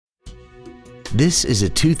This is a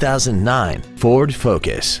 2009 Ford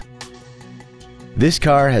Focus. This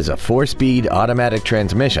car has a 4-speed automatic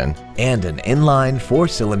transmission and an inline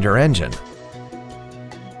 4-cylinder engine.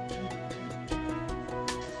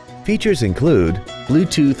 Features include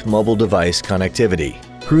Bluetooth mobile device connectivity,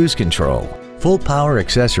 cruise control, full power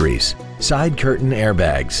accessories, side curtain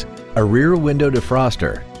airbags, a rear window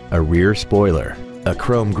defroster, a rear spoiler, a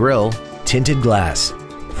chrome grille, tinted glass,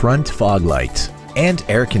 front fog lights, and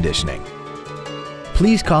air conditioning.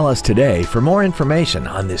 Please call us today for more information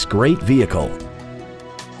on this great vehicle.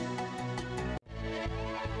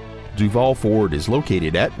 Duval Ford is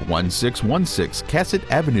located at 1616 Cassett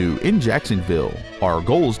Avenue in Jacksonville. Our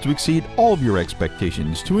goal is to exceed all of your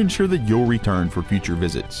expectations to ensure that you'll return for future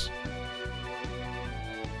visits.